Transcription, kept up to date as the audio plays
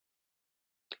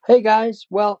Hey guys,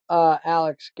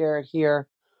 Alex Garrett here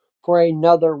for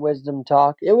another wisdom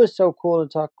talk. It was so cool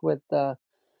to talk with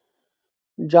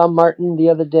John Martin the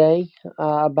other day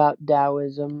about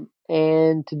Taoism,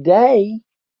 and today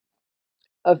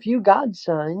a few God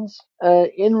signs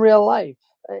in real life.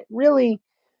 Really,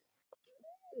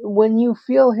 when you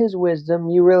feel his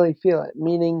wisdom, you really feel it.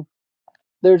 Meaning,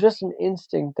 there's just an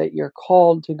instinct that you're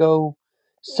called to go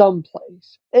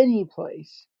someplace, any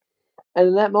place, and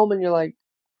in that moment, you're like,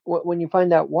 when you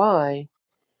find out why,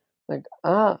 like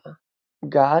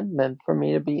God meant for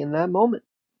me to be in that moment.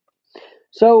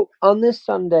 So on this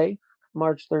Sunday,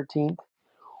 March 13th,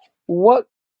 what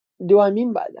do I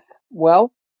mean by that?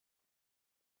 Well,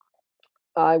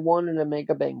 I wanted to make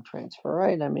a bank transfer,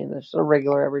 right? I mean, it's a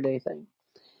regular everyday thing.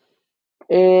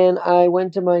 And I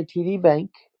went to my TD Bank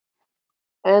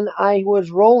and I was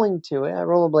rolling to it. I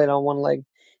rollerblade on one leg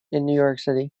in New York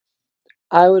City.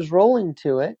 I was rolling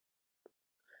to it,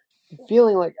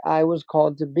 feeling like I was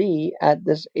called to be at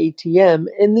this ATM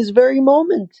in this very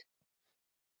moment.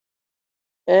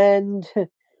 And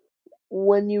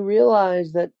when you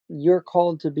realize that you're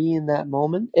called to be in that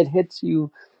moment, it hits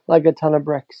you like a ton of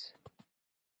bricks.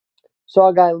 Saw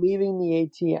a guy leaving the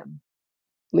ATM,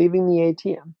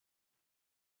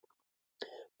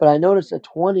 but I noticed a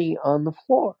 20 on the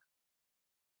floor.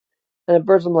 And at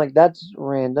first I'm like, that's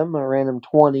random, a random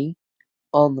 20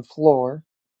 on the floor.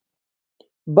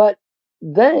 But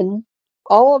then,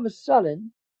 all of a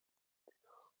sudden,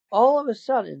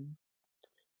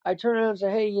 I turn around and say,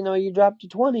 hey, you dropped a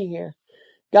 20 here.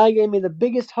 Guy gave me the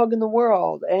biggest hug in the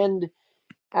world. And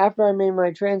after I made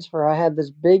my transfer, I had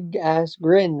this big ass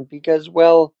grin because,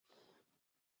 well,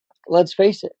 let's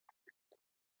face it,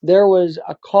 there was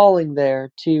a calling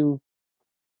there to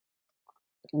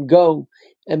go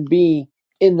and be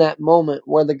in that moment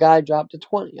where the guy dropped a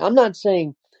 20. I'm not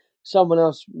saying someone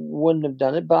else wouldn't have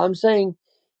done it, but I'm saying,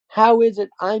 how is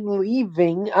it I'm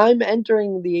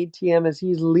entering the ATM as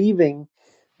he's leaving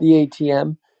the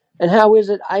ATM, and how is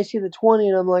it I see the 20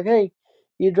 and I'm like, hey,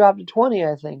 you dropped a 20,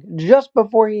 I think, just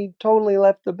before he totally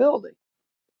left the building.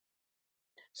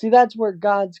 See, that's where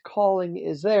God's calling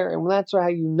is there, and that's how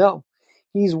you know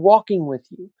He's walking with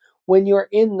you when you're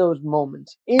in those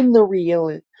moments, in the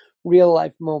real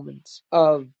life moments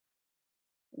of,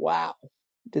 wow,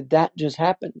 did that just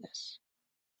happen?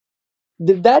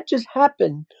 Did that just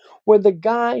happen where the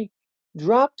guy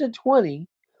dropped a 20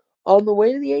 on the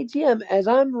way to the ATM as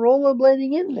I'm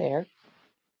rollerblading in there?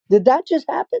 Did that just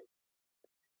happen?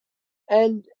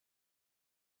 And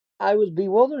I was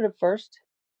bewildered at first,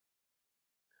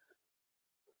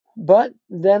 but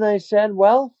then I said,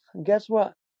 well, guess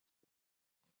what?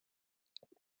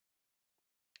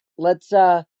 Let's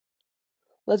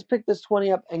let's pick this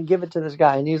 20 up and give it to this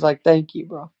guy. And he's like, thank you,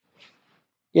 bro.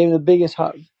 Gave him the biggest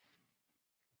hug.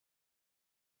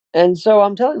 And so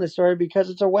I'm telling this story because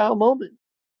it's a wow moment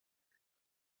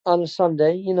on a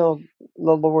Sunday, the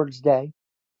Lord's Day.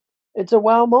 It's a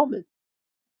wow moment.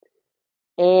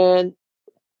 And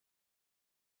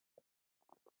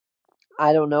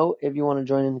I don't know if you want to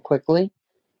join in quickly,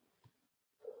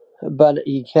 but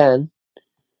you can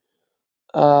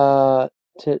to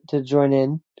join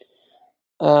in.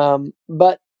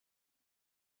 But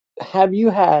have you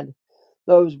had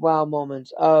those wow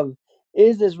moments of,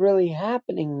 is this really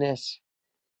happening?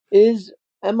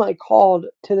 Am I called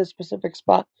to this specific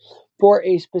spot for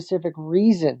a specific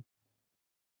reason?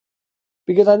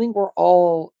 Because I think we're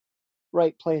all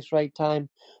right place, right time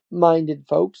minded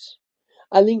folks.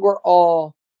 I think we're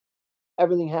all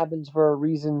everything happens for a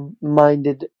reason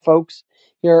minded folks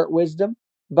here at Wisdom.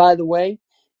 By the way,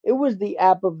 it was the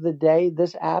app of the day,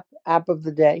 this app of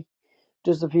the day,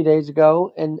 just a few days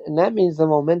ago, and that means the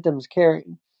momentum's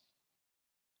carrying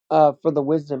for the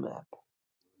Wisdom app.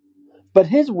 But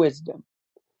his wisdom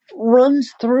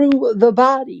runs through the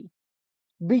body.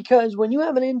 Because when you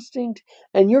have an instinct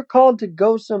and you're called to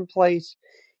go someplace,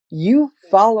 you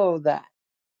follow that.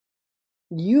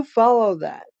 You follow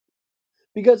that.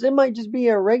 Because it might just be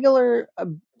a regular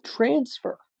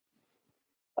transfer,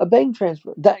 a bank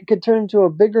transfer, that could turn into a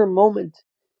bigger moment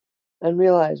and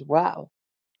realize, wow,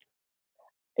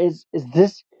 is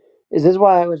this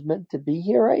why I was meant to be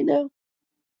here right now?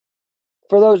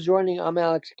 For those joining, I'm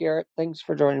Alex Garrett. Thanks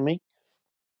for joining me.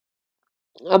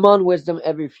 I'm on Wisdom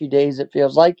every few days, it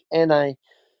feels like, and I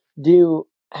do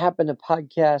happen to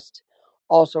podcast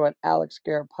also at Alex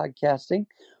Garrett Podcasting,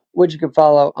 which you can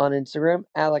follow on Instagram,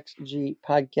 Alex G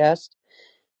Podcast,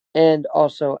 and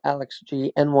also Alex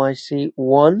G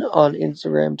NYC1 on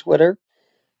Instagram, Twitter,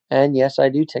 and yes, I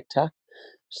do TikTok.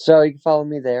 So you can follow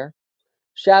me there.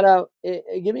 Shout out,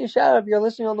 give me a shout out if you're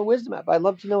listening on the Wisdom app. I'd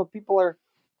love to know if people are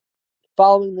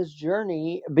following this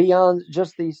journey beyond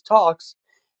just these talks.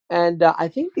 And I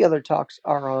think the other talks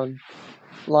are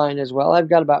online as well. I've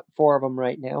got about 4 of them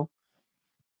right now.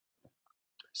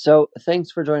 So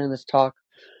thanks for joining this talk.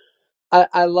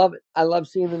 I love it. I love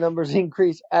seeing the numbers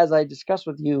increase as I discuss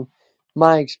with you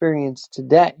my experience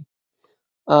today.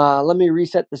 Let me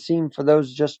reset the scene for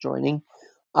those just joining.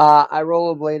 I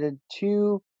rollerbladed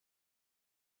to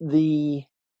the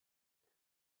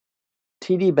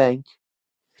TD Bank.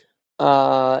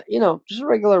 Just a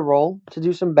regular roll to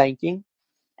do some banking.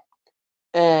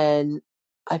 And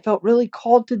I felt really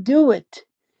called to do it.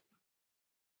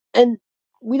 And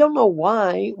we don't know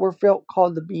why we're felt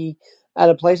called to be at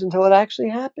a place until it actually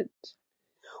happens.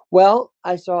 Well,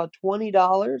 I saw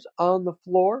 $20 on the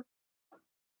floor,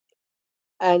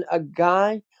 and a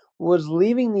guy was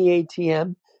leaving the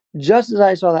ATM just as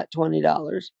I saw that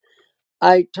 $20.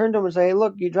 I turned to him and said, "Hey,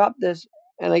 look, you dropped this,"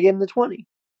 and I gave him the 20.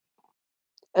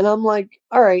 And I'm like,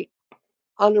 all right,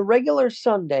 on a regular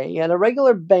Sunday at a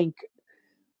regular bank,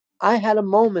 I had a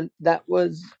moment that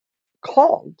was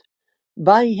called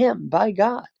by him, by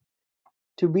God,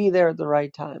 to be there at the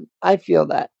right time. I feel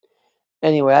that.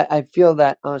 Anyway, I feel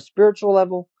that on a spiritual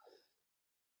level,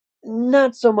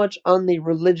 not so much on the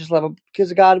religious level,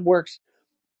 because God works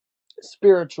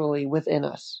spiritually within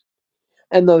us.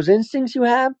 And those instincts you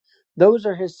have, those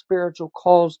are his spiritual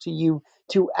calls to you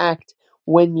to act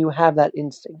when you have that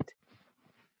instinct.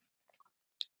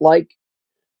 Like,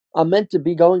 I'm meant to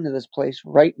be going to this place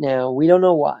right now. We don't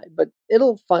know why, but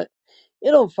it'll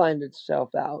find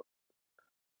itself out.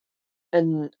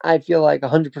 And I feel like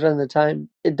 100% of the time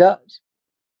it does.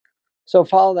 So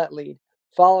follow that lead.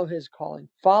 Follow his calling.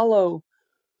 Follow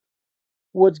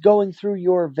what's going through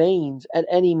your veins at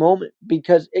any moment,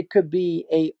 because it could be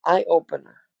a eye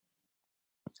opener.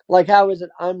 Like, how is it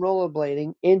I'm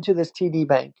rollerblading into this TD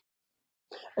Bank?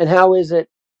 And how is it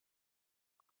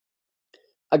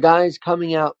a guy's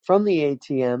coming out from the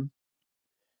ATM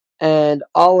and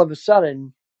all of a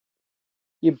sudden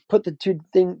you put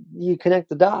the you connect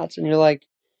the dots and you're like,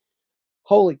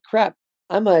 holy crap,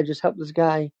 I might have just helped this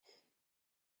guy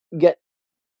get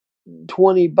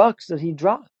 $20 that he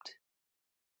dropped.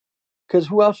 Because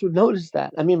who else would notice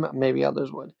that? I mean, maybe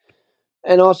others would.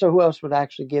 And also, who else would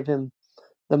actually give him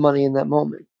the money in that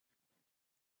moment?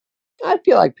 I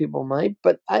feel like people might,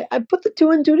 but I put the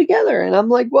 2 and 2 together, and I'm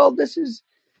like, well, this is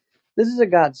a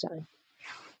God sign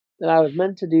that I was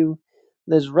meant to do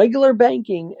this regular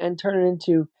banking and turn it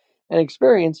into an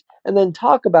experience, and then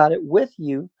talk about it with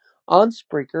you on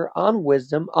Spreaker, on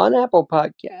Wisdom, on Apple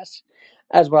Podcasts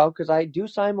as well, because I do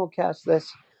simulcast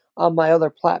this on my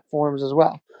other platforms as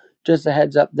well. Just a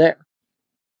heads up there.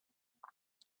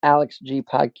 Alex G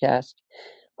Podcast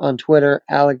on Twitter,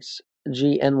 Alex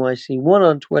G NYC1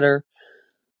 on Twitter.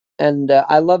 And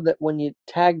I love that when you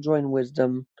tag Join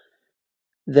Wisdom,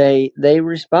 they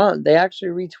respond. They actually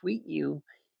retweet you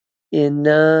in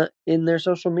their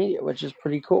social media, which is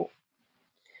pretty cool.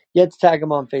 You have to tag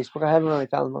them on Facebook. I haven't really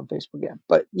found them on Facebook yet,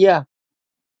 but yeah.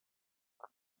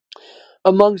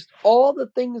 Amongst all the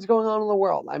things going on in the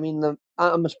world, I mean,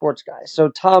 I'm a sports guy, so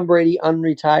Tom Brady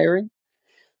unretiring.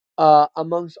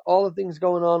 Amongst all the things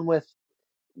going on with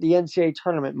the NCAA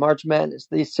tournament, March Madness,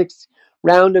 the 6th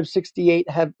round of 68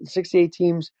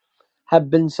 teams have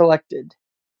been selected.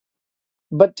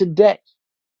 But today,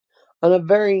 on a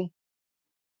very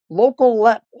local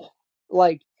level,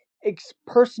 like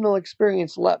personal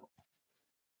experience level,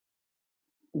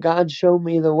 God showed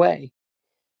me the way.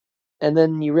 And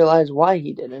then you realize why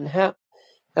he did and how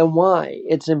and why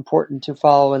it's important to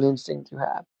follow an instinct you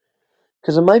have.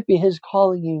 Because it might be his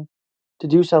calling you to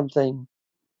do something,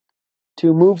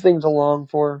 to move things along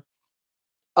for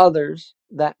others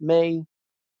that may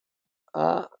need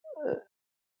a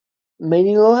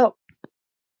little help.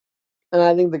 And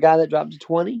I think the guy that dropped to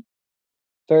 20,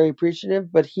 very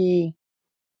appreciative, but he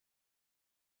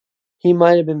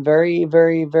might have been very,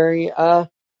 very, very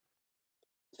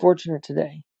fortunate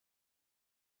today.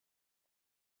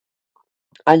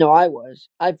 I know I was.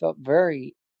 I felt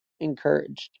very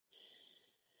encouraged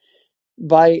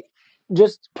by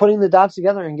just putting the dots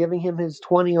together and giving him his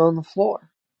 20 on the floor.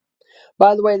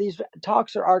 By the way, these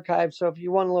talks are archived, so if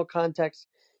you want a little context,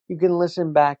 you can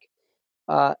listen back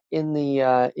in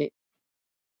the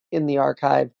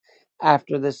archive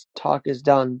after this talk is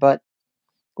done. But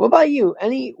what about you?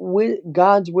 Any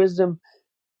God's wisdom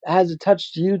has it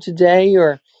touched you today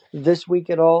or this week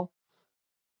at all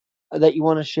that you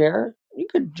want to share? You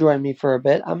could join me for a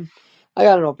bit. I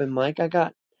got an open mic. I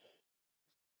got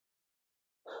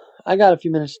a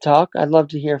few minutes to talk. I'd love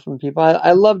to hear from people.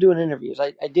 I love doing interviews.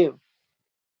 I do.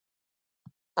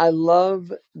 I love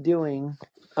doing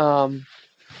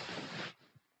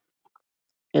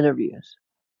interviews.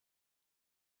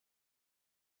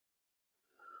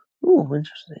 Ooh,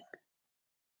 interesting.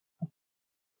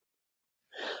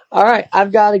 All right,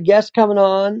 I've got a guest coming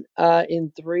on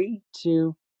in 3,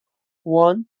 2,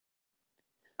 1.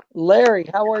 Larry,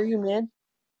 how are you, man?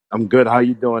 I'm good. How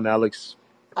you doing, Alex?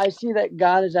 I see that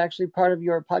God is actually part of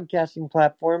your podcasting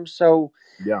platform, so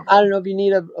Yeah. I don't know if you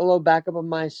need a little backup of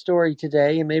my story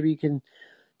today, and maybe you can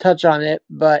touch on it.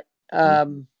 But Mhm.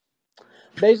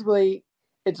 basically,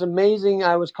 it's amazing.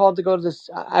 I was called to go to this.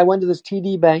 I went to this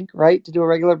TD bank, right, to do a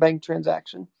regular bank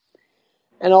transaction,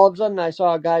 and all of a sudden, I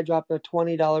saw a guy drop a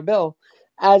 $20 bill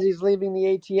as he's leaving the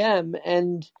ATM,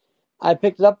 and I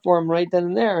picked it up for him right then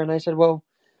and there. And I said, "Well,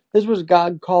 this was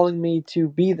God calling me to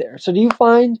be there." So, do you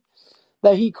find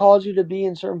that He calls you to be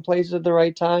in certain places at the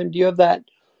right time? Do you have that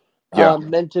Yeah.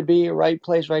 meant to be right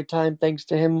place, right time, thanks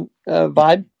to Him Y-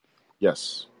 vibe?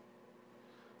 Yes.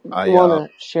 You I want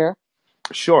to share?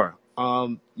 Sure.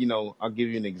 I'll give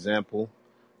you an example.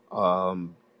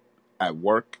 Um, at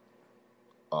work,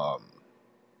 um,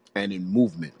 and in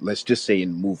movement. Let's just say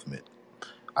in movement.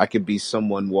 I could be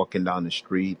someone walking down the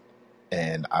street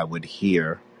and I would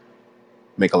hear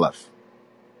make a left.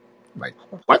 Like,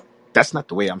 what? That's not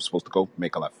the way I'm supposed to go.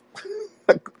 Make a left.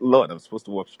 Lord, I'm supposed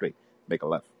to walk straight. Make a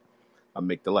left. I'll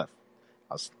make the left.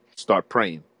 Start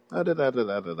praying. Da, da, da, da,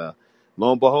 da, da, da.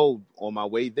 Lo and behold, on my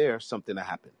way there, something will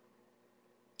happen.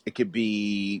 It could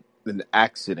be an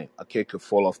accident. A kid could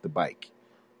fall off the bike.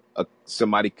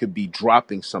 Somebody could be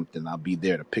dropping something. I'll be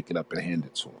there to pick it up and hand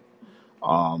it to them.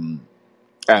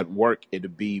 At work,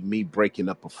 it'd be me breaking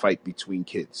up a fight between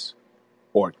kids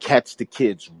or catch the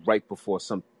kids right before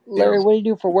some they're. Larry, what do you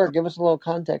do for work? Give us a little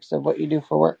context of what you do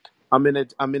for work. I'm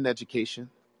in education.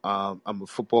 I'm a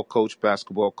football coach,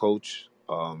 basketball coach,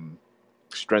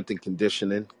 strength and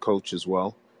conditioning coach as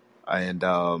well, and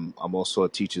I'm also a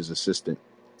teacher's assistant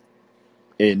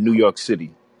in New York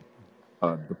City,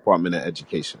 Department of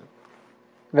Education.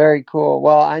 Very cool.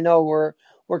 Well, I know we're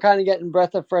kind of getting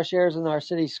breath of fresh airs in our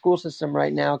city school system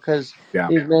right now because Yeah.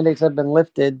 these mandates have been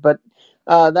lifted, but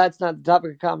that's not the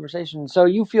topic of conversation. So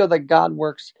you feel that God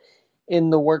works in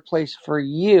the workplace for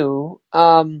you.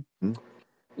 Mhm.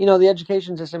 The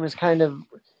education system is kind of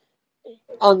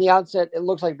on the outset. It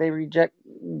looks like they reject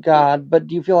God, but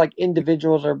do you feel like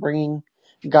individuals are bringing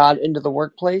God into the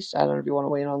workplace? I don't know if you want to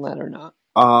weigh in on that or not.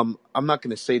 I'm not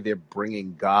going to say they're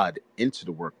bringing God into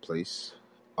the workplace.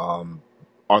 Um,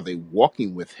 are they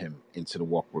walking with Him into the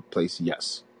workplace?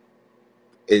 Yes.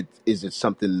 It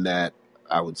something that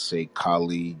I would say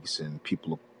colleagues and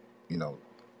people, you know,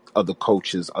 other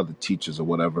coaches, other teachers, or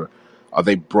whatever, are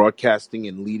they broadcasting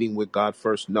and leading with God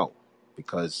first? No,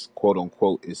 because quote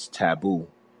unquote it's taboo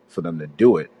for them to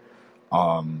do it.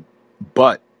 Um,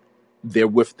 but they're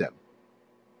with them.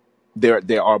 There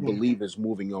are Yeah. believers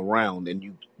moving around, and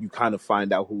you kind of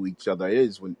find out who each other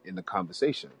is when in the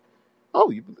conversation.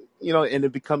 Oh, and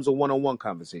it becomes a one on one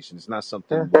conversation. It's not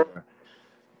something Sure. where,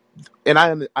 and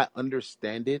I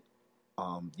understand it.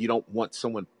 You don't want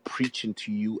someone preaching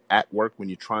to you at work when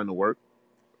you're trying to work.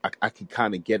 I can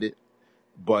kind of get it,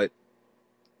 but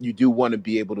you do want to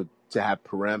be able to have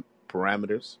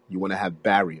parameters. You want to have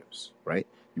barriers, right?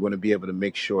 You want to be able to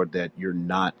make sure that you're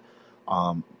not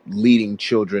leading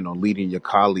children or leading your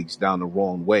colleagues down the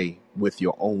wrong way with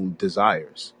your own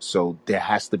desires. So there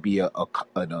has to be a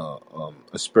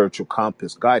spiritual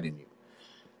compass guiding you.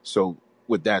 So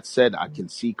with that said, I can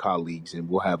see colleagues and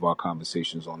we'll have our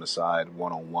conversations on the side,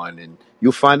 one on one, and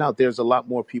you'll find out there's a lot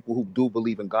more people who do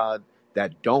believe in God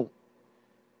that don't,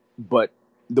 but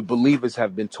the believers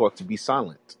have been taught to be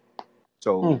silent.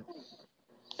 Hmm. So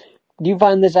Do you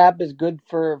find this app is good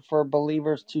for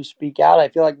believers to speak out? I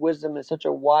feel like wisdom is such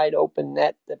a wide open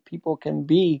net that people can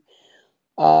be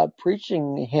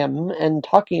preaching Him and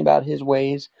talking about His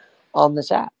ways on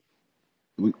this app.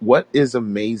 what is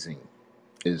amazing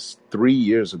is 3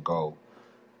 years ago,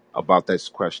 about this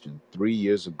question, 3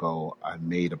 years ago, I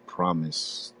made a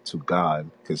promise to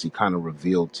God because He kind of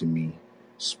revealed to me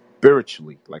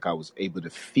spiritually, like I was able to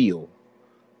feel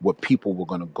what people were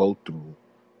going to go through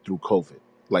COVID.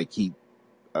 Like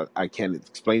I can't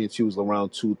explain it to you. It was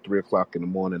around 2, 3 o'clock in the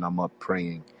morning. I'm up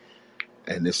praying,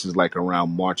 and this is like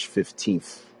around March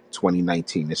 15th,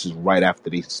 2019. This is right after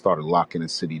they started locking the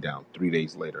city down. 3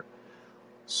 days later,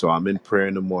 so I'm in prayer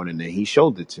in the morning, and He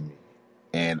showed it to me,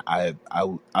 and I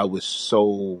was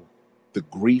so, the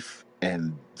grief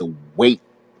and the weight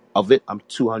of it. I'm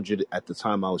 200 at the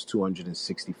time. I was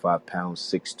 265 pounds,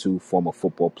 6'2", former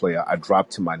football player. I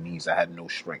dropped to my knees. I had no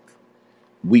strength,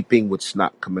 weeping with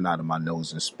snot coming out of my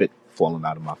nose and spit falling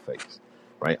out of my face,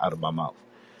 right out of my mouth.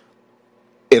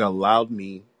 It allowed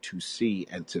me to see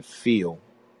and to feel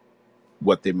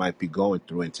what they might be going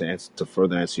through. And to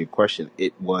further answer your question,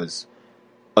 it was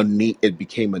a need. It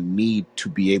became a need to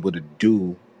be able to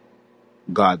do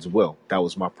God's will. That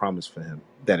was my promise for him.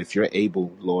 That if you're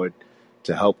able, Lord,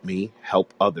 to help me,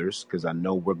 help others, because I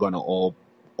know we're gonna all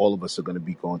of us are gonna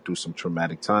be going through some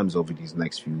traumatic times over these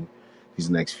next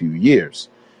few years.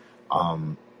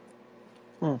 Um,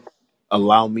 Hmm.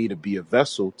 Allow me to be a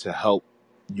vessel to help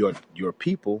your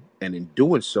people, and in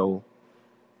doing so,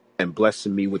 and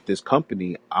blessing me with this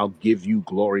company, I'll give you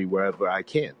glory wherever I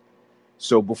can.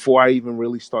 So before I even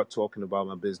really start talking about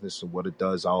my business and what it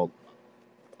does, I'll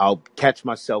catch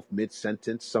myself mid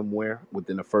sentence somewhere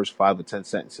within the first 5 or 10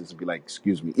 sentences and be like,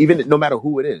 "Excuse me," even no matter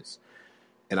who it is,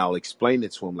 and I'll explain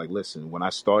it to him like, "Listen, when I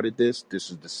started this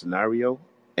is the scenario,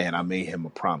 and I made him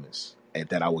a promise, and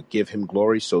that I would give him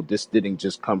glory. So this didn't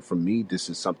just come from me. This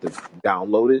is something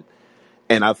downloaded,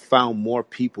 and I've found more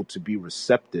people to be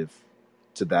receptive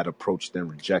to that approach than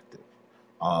rejected.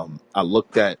 I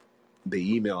looked at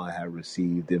the email I had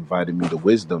received, invited me to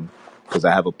Wisdom, because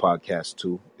I have a podcast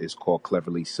too. It's called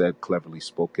Cleverly Said, Cleverly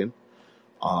Spoken.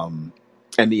 Um,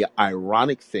 and the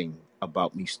ironic thing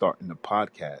about me starting the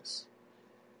podcast,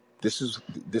 this is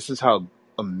this is how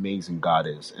amazing God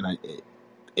is, and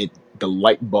it the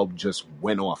light bulb just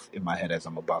went off in my head as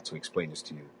I'm about to explain this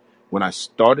to you. When I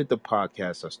started the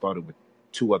podcast, I started with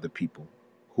two other people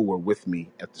who were with me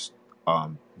at the.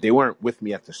 They weren't with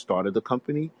me at the start of the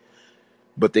company,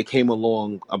 but they came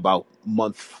along about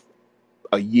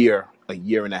a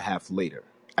year and a half later,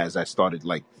 as I started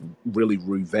like really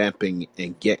revamping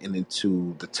and getting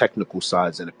into the technical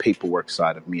sides and the paperwork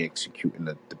side of me executing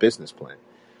the business plan.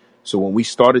 So when we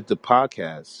started the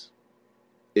podcast,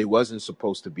 it wasn't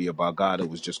supposed to be about God. It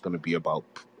was just going to be about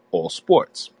all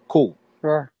sports. Cool.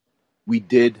 Sure. We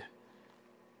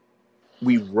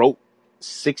we wrote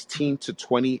 16 to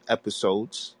 20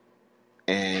 episodes,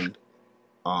 and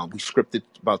we scripted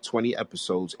about 20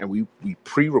 episodes, and we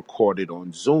pre-recorded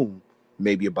on Zoom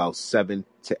maybe about 7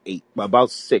 to 8,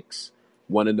 about 6.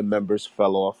 One of the members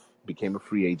fell off, became a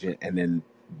free agent, and then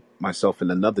myself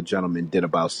and another gentleman did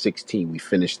about 16. We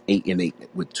finished 8 and 8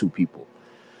 with 2 people.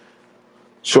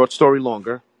 Short story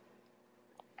longer,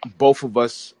 both of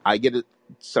us, I get it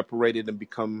separated and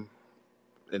become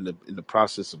in the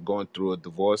process of going through a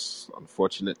divorce.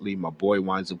 Unfortunately, my boy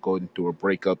winds up going through a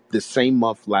breakup the same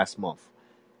month last month.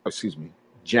 Excuse me,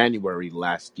 January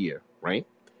last year, right?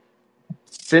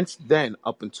 Since then,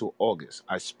 up until August,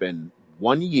 I spend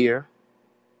 1 year,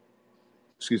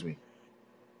 excuse me,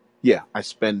 yeah, I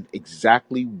spend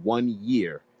exactly 1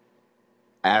 year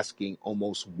asking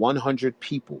almost 100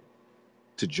 people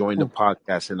to join the Hmm.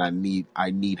 podcast, and I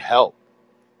need help.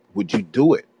 Would you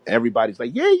do it? Everybody's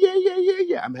like, yeah, yeah, yeah, yeah,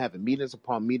 yeah. I'm having meetings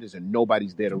upon meetings, and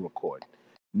nobody's there to record.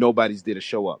 Nobody's there to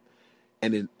show up.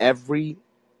 And in every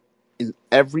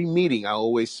meeting, I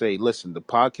always say, listen, the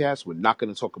podcast, we're not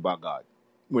going to talk about God.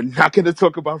 We're not going to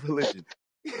talk about religion.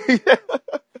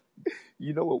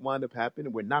 You know what wound up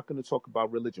happening? We're not going to talk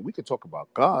about religion. We can talk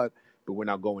about God, but we're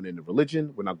not going into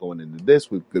religion. We're not going into this.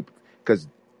 Because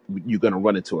you're going to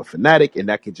run into a fanatic, and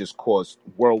that can just cause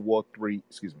World War III.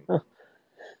 Excuse me. Huh.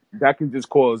 That can just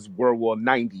cause World War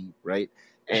 90, right?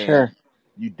 And Sure.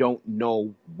 you don't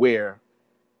know where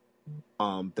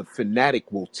the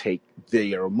fanatic will take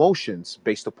their emotions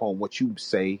based upon what you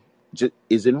say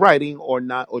is in writing or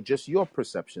not, or just your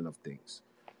perception of things.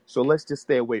 So let's just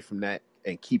stay away from that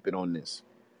and keep it on this.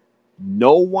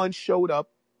 No one showed up.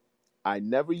 I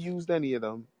never used any of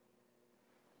them.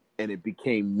 And it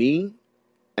became me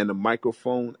and the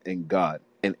microphone and God.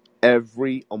 And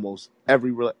almost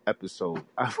every episode,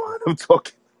 I wound up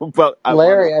talking about, I wound up,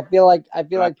 Larry, I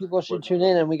feel like people should tune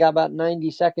in, and we got about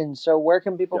 90 seconds. So where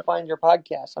can people yeah. find your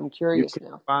podcast? I'm You curious can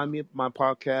now. find me my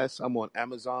podcast. I'm on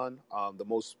Amazon. The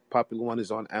most popular one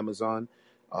is on Amazon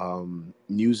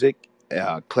Music.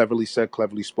 Cleverly Said,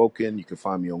 Cleverly Spoken. You can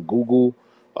find me on Google.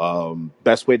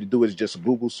 Best way to do it is just a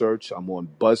Google search. I'm on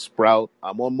Buzzsprout.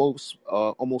 I'm on most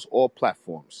almost all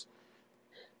platforms.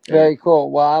 And Very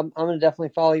cool. Well, I'm gonna definitely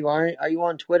follow you. Are you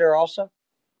on Twitter also?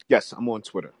 yes, I'm on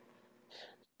Twitter.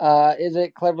 Is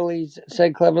it cleverly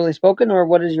said, cleverly spoken, or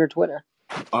what is your Twitter?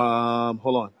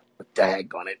 Hold on.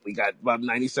 Daggone it. We got about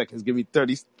 90 seconds. Give me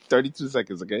 32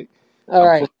 seconds, okay? All I'm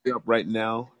right. pulling it up right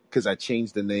now because I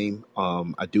changed the name.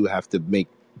 I do have to make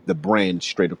the brand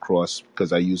straight across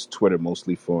because I use Twitter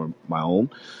mostly for my own.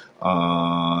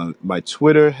 My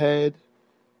Twitter head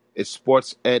is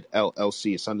Sports Ed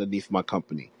LLC. It's underneath my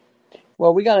company.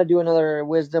 Well, we got to do another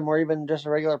wisdom or even just a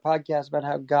regular podcast about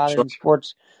how God Sure. and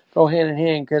sports go hand in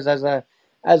hand. Because as a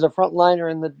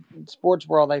frontliner in the sports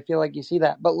world, I feel like you see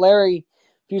that. But Larry,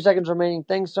 few seconds remaining.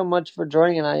 Thanks so much for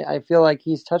joining, and I feel like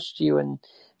he's touched you,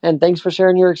 and thanks for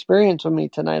sharing your experience with me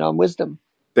tonight on wisdom.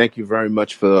 Thank you very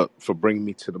much for bringing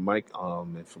me to the mic,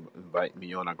 and for inviting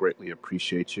me on. I greatly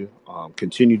appreciate you.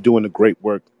 Continue doing the great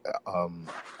work,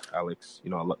 Alex.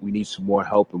 We need some more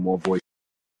help and more voice.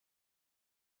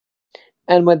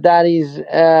 And with that, he's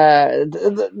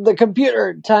the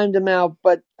computer timed him out.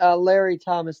 But Larry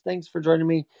Thomas, thanks for joining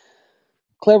me.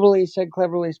 Cleverly said,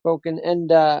 cleverly spoken,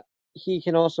 and he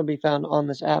can also be found on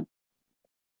this app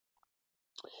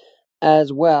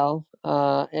as well.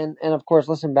 And of course,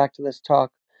 listen back to this talk.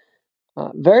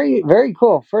 Very, very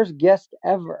cool. First guest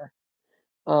ever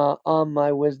on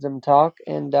my wisdom talk.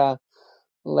 And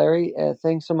Larry,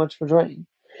 thanks so much for joining.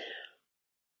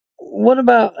 What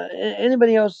about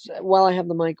anybody else? While I have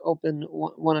the mic open,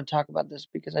 want to talk about this,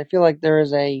 because I feel like there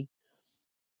is a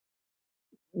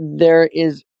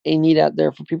need out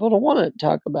there for people to want to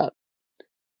talk about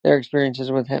their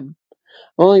experiences with him.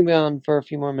 I'll only be on for a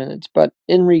few more minutes, but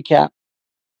in recap,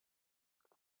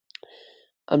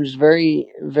 I'm just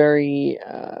very, very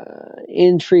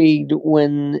intrigued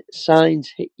when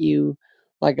signs hit you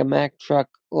like a Mack truck.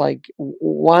 Like,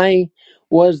 why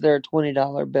was there a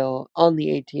 $20 bill on the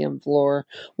ATM floor?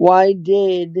 Why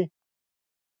did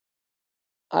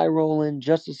I roll in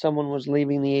just as someone was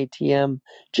leaving the ATM,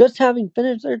 just having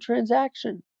finished their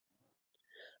transaction?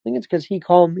 I think it's because he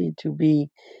called me to be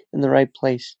in the right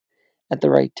place at the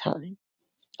right time.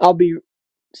 I'll be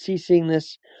CCing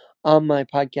this on my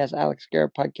podcast, Alex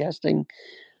Garrett Podcasting,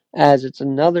 as it's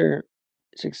another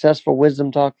successful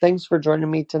wisdom talk. Thanks for joining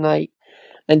me tonight,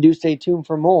 and do stay tuned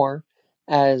for more,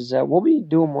 as we'll be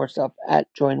doing more stuff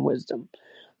at Join Wisdom.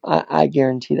 I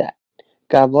guarantee that.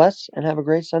 God bless, and have a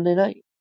great Sunday night.